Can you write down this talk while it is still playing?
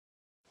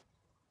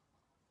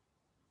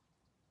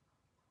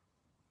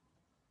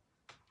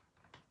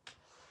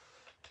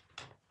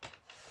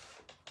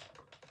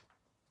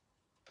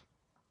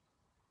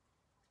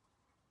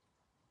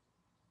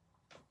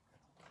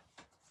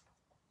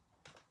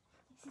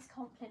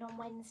Compline on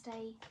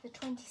Wednesday, the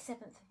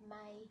 27th of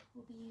May.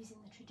 We'll be using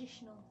the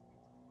traditional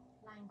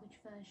language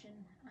version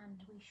and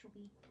we shall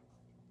be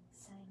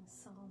saying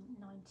Psalm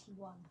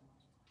 91.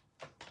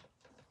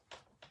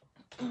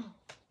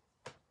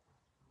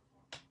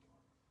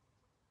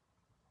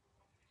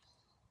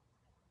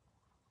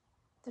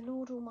 The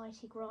Lord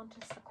Almighty grant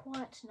us a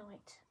quiet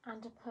night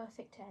and a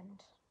perfect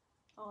end.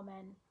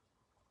 Amen.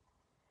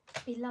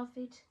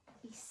 Beloved,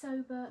 be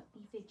sober,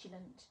 be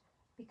vigilant,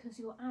 because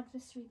your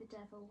adversary the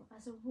devil,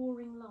 as a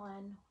roaring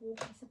lion,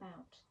 walketh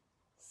about,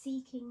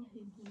 seeking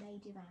whom he may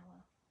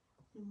devour,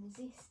 whom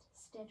resist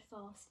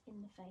steadfast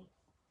in the faith.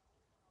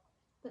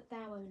 But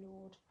thou, O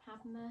Lord,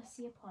 have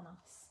mercy upon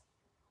us.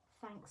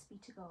 Thanks be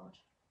to God.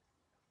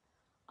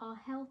 Our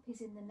help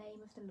is in the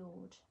name of the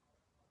Lord,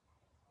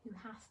 who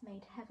hath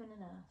made heaven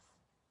and earth.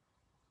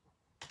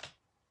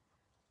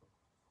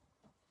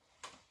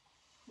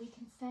 We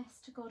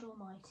confess to God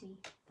Almighty,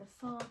 the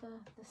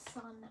Father, the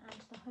Son,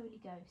 and the Holy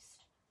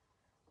Ghost,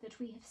 that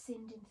we have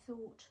sinned in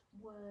thought,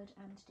 word,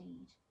 and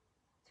deed,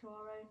 through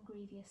our own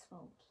grievous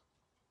fault.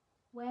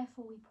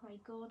 Wherefore we pray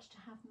God to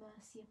have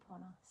mercy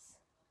upon us.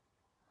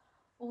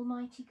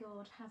 Almighty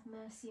God, have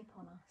mercy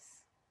upon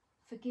us.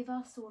 Forgive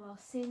us all our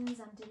sins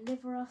and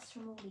deliver us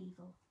from all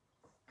evil.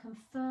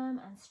 Confirm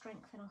and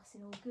strengthen us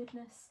in all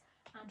goodness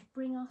and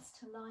bring us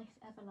to life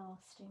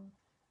everlasting,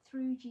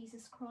 through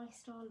Jesus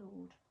Christ our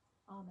Lord.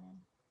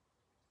 Amen.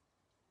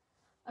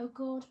 O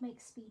God, make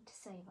speed to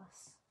save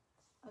us.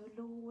 O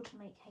Lord,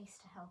 make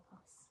haste to help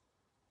us.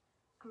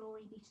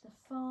 Glory be to the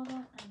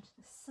Father, and to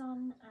the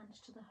Son, and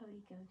to the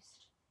Holy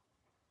Ghost,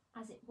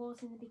 as it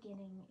was in the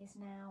beginning, is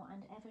now,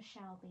 and ever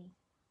shall be,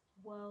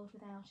 world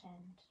without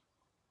end.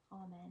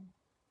 Amen.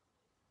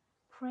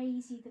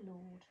 Praise ye the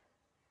Lord.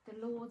 The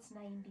Lord's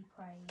name be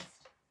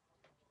praised.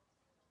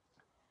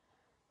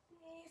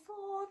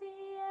 Before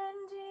the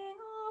ending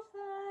of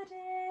the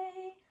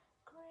day,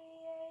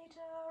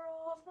 Creator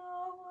of the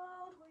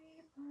world,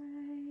 we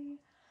pray,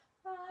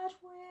 that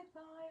with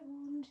thy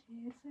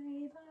wonted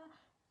favour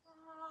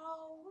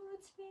thou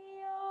wouldst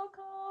be our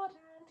God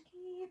and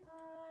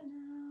keeper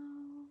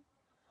now.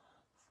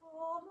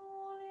 From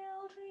all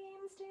ill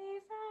dreams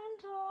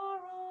defend our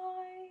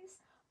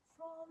eyes,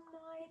 from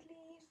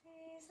nightly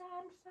fears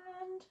and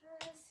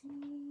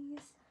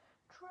fantasies.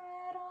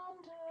 Tread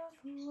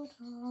underfoot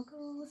our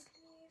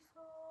ghostly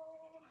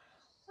foe,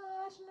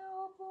 that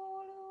no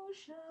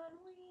pollution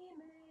we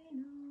may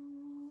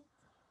know.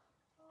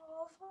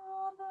 O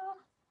Father,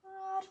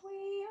 that we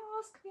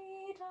ask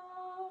be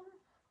done,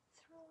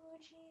 through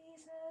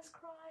Jesus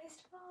Christ,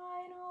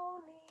 thine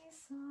only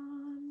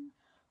Son,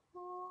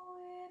 who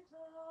with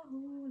the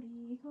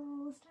Holy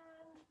Ghost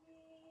and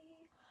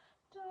thee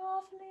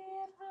doth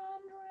live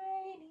and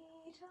reign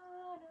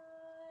eternally.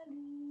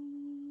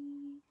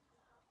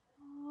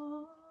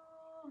 Amen.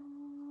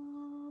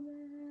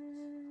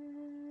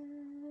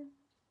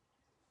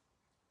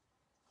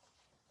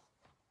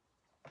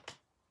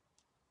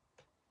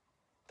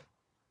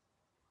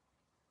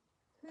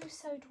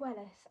 Whoso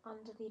dwelleth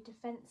under the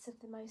defence of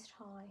the Most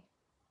High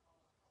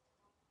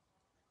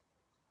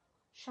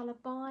shall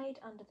abide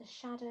under the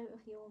shadow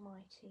of the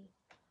Almighty.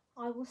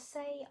 I will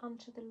say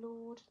unto the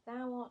Lord,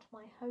 thou art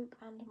my hope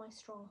and my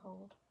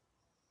stronghold.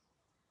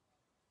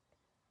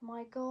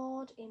 My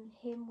God, in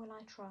him will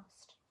I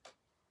trust,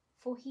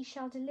 for he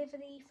shall deliver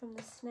thee from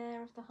the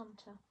snare of the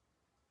hunter,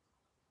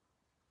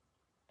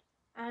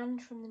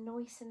 and from the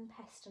noisome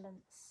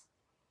pestilence.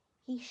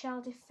 He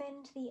shall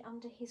defend thee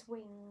under his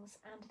wings,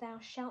 and thou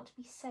shalt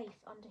be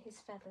safe under his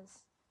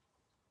feathers.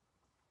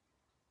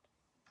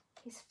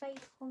 His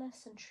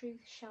faithfulness and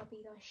truth shall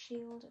be thy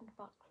shield and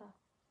buckler.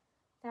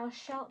 Thou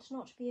shalt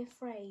not be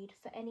afraid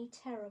for any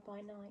terror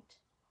by night,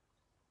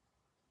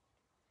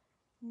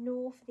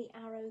 nor for the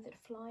arrow that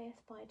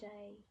flieth by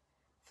day,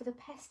 for the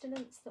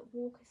pestilence that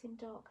walketh in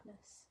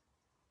darkness,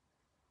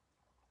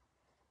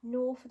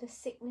 nor for the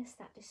sickness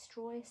that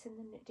destroyeth in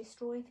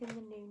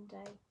the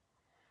noonday.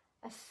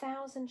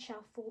 1,000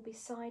 shall fall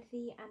beside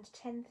thee, and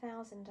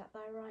 10,000 at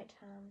thy right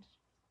hand,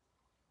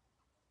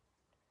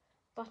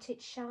 but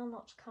it shall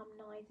not come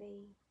nigh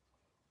thee.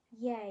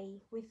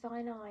 Yea, with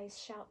thine eyes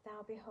shalt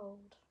thou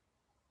behold,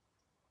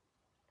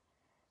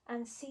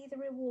 and see the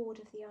reward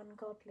of the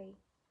ungodly,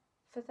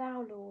 for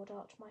thou, Lord,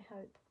 art my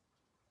hope.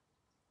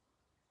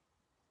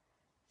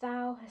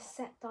 Thou hast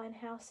set thine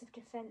house of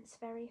defence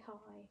very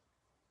high,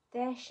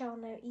 there shall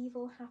no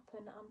evil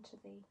happen unto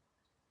thee.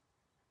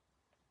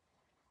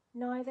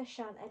 Neither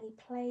shall any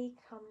plague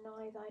come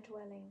nigh thy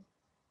dwelling,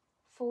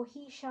 for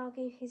he shall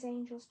give his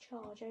angels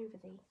charge over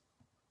thee,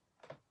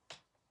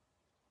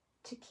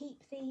 to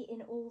keep thee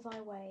in all thy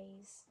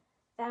ways.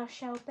 Thou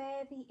shalt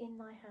bear thee in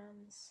thy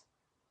hands,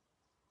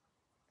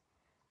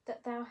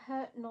 that thou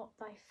hurt not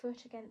thy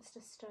foot against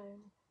a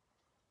stone.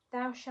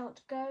 Thou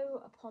shalt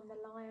go upon the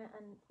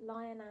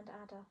lion and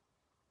adder.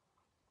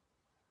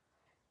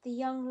 The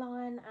young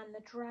lion and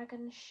the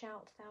dragon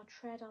shalt thou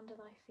tread under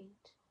thy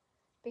feet.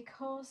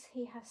 Because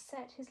he hath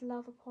set his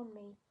love upon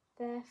me,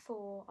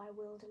 therefore I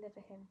will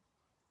deliver him.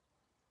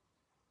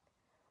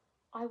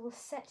 I will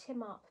set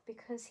him up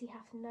because he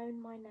hath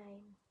known my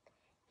name.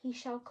 He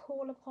shall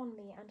call upon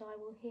me, and I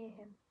will hear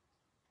him.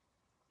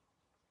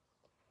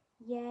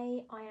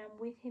 Yea, I am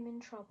with him in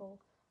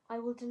trouble. I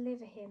will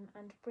deliver him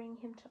and bring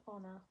him to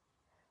honour.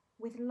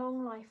 With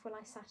long life will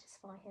I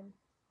satisfy him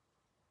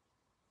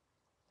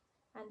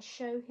and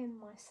show him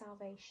my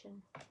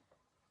salvation.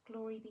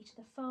 Glory be to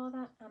the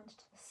Father, and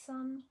to the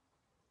Son,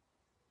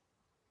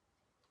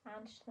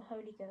 and to the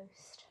Holy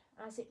Ghost,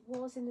 as it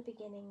was in the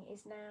beginning,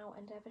 is now,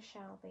 and ever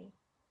shall be,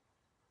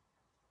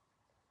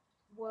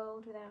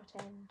 world without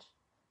end.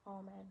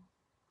 Amen.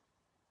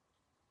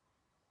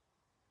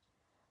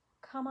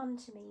 Come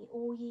unto me,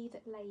 all ye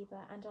that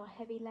labour and are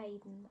heavy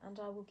laden, and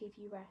I will give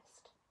you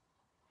rest.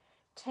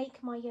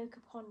 Take my yoke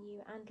upon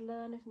you, and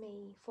learn of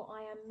me, for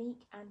I am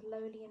meek and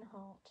lowly in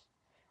heart,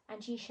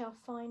 and ye shall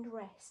find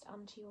rest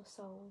unto your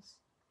souls.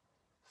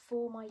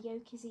 For my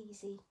yoke is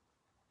easy,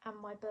 and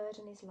my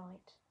burden is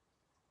light.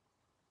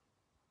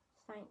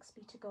 Thanks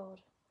be to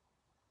God.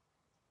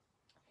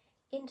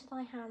 Into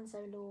thy hands,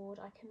 O Lord,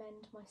 I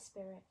commend my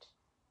spirit.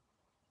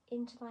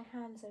 Into thy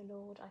hands, O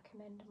Lord, I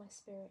commend my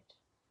spirit.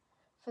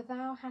 For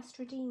thou hast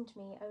redeemed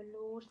me, O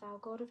Lord, thou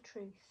God of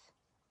truth.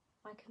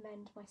 I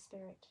commend my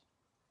spirit.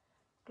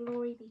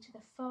 Glory be to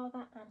the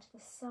Father, and to the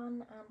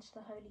Son, and to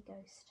the Holy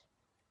Ghost.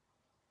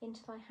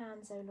 Into thy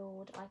hands, O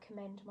Lord, I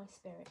commend my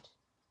spirit.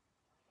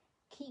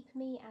 Keep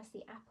me as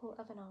the apple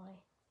of an eye.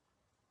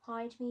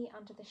 Hide me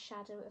under the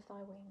shadow of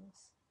thy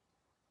wings.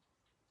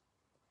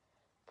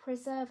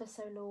 Preserve us,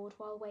 O Lord,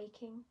 while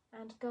waking,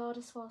 and guard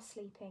us while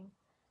sleeping,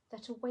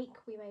 that awake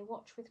we may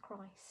watch with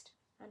Christ,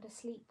 and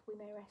asleep we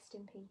may rest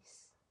in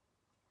peace.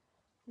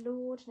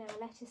 Lord, now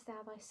lettest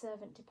thou thy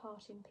servant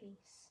depart in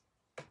peace,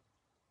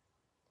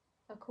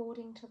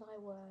 according to thy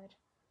word.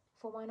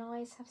 For mine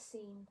eyes have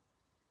seen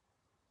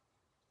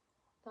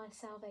thy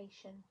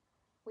salvation,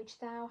 which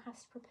thou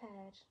hast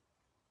prepared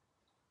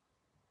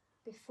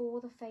before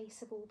the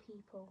face of all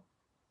people,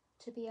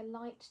 to be a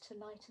light to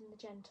lighten the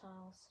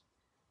Gentiles,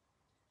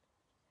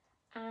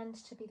 and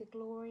to be the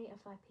glory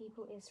of thy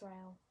people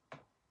Israel.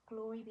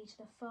 Glory be to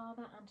the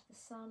Father, and to the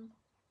Son,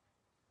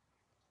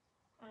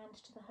 and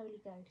to the Holy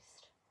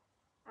Ghost,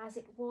 as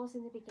it was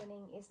in the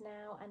beginning, is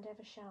now, and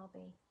ever shall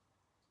be,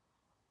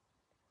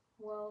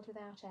 world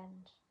without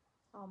end.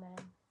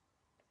 Amen.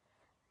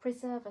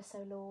 Preserve us,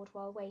 O Lord,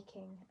 while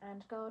waking,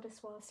 and guard us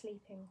while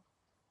sleeping,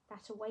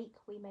 that awake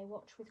we may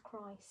watch with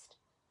Christ,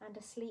 and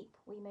asleep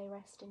we may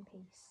rest in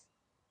peace.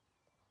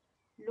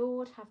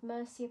 Lord, have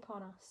mercy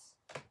upon us.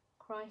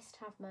 Christ,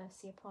 have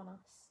mercy upon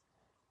us.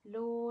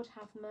 Lord,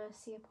 have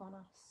mercy upon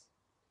us.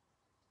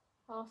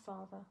 Our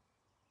Father,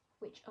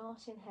 which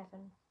art in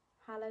heaven,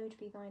 hallowed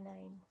be thy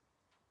name.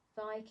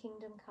 Thy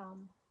kingdom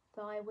come,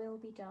 thy will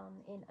be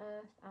done, in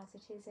earth as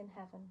it is in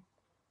heaven.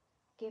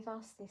 Give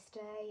us this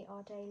day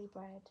our daily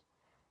bread,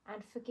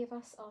 and forgive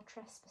us our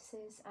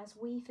trespasses, as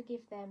we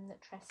forgive them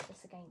that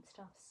trespass against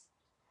us.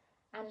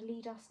 And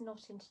lead us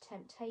not into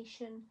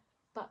temptation,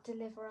 but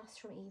deliver us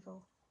from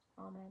evil.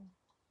 Amen.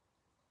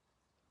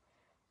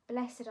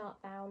 Blessed art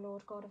thou,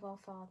 Lord God of our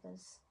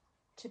fathers,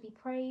 to be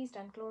praised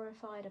and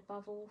glorified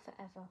above all for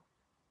ever.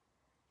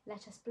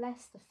 Let us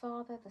bless the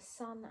Father, the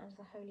Son, and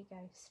the Holy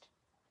Ghost.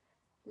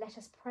 Let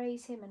us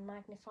praise him and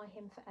magnify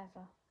him for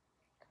ever.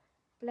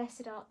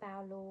 Blessed art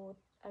thou, Lord,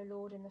 O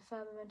Lord, in the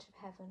firmament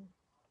of heaven,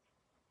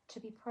 to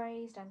be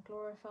praised and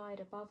glorified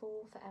above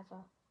all for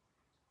ever.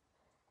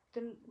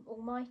 The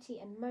Almighty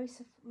and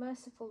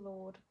merciful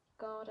Lord,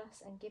 guard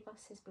us and give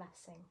us his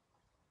blessing.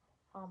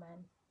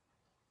 Amen.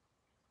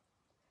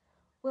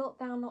 Wilt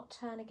thou not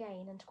turn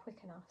again and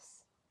quicken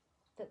us,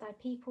 that thy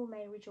people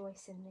may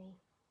rejoice in thee?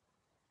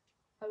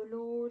 O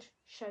Lord,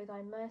 show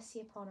thy mercy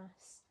upon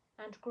us,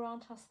 and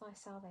grant us thy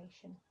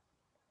salvation.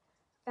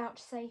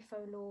 Vouchsafe,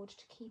 O Lord,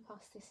 to keep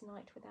us this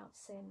night without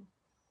sin.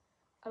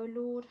 O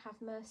Lord,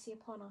 have mercy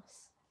upon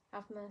us,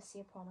 have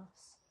mercy upon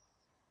us.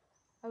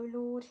 O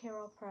Lord, hear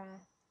our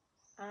prayer,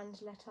 and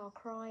let our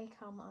cry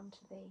come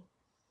unto thee.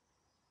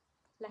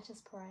 Let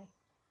us pray.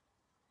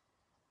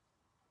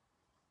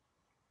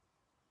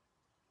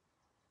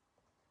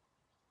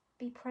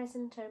 Be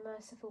present, O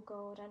merciful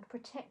God, and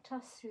protect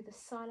us through the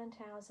silent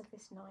hours of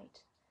this night,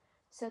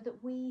 so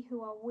that we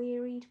who are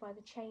wearied by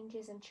the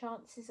changes and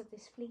chances of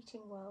this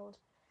fleeting world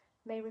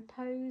may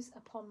repose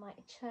upon thy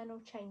eternal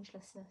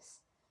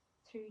changelessness,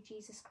 through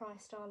Jesus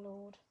Christ our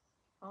Lord.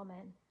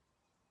 Amen.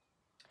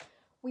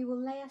 We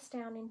will lay us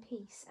down in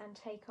peace and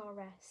take our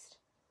rest,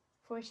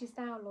 for it is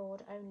thou,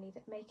 Lord, only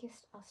that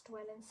makest us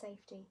dwell in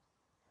safety.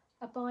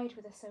 Abide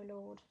with us, O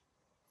Lord,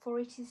 for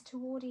it is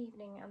toward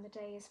evening, and the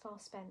day is far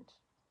spent.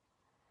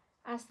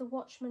 As the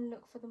watchmen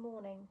look for the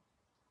morning,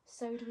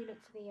 so do we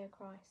look for thee, O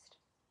Christ.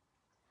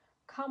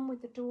 Come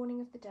with the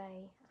dawning of the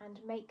day,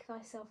 and make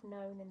thyself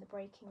known in the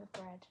breaking of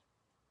bread.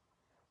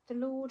 The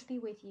Lord be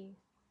with you,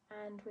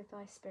 and with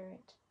thy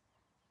spirit.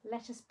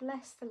 Let us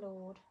bless the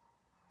Lord.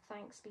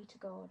 Thanks be to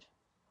God.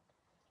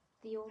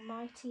 The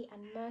Almighty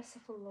and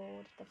merciful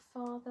Lord, the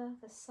Father,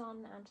 the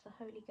Son, and the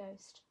Holy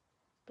Ghost,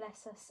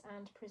 bless us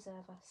and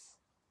preserve us.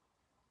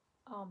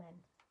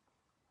 Amen.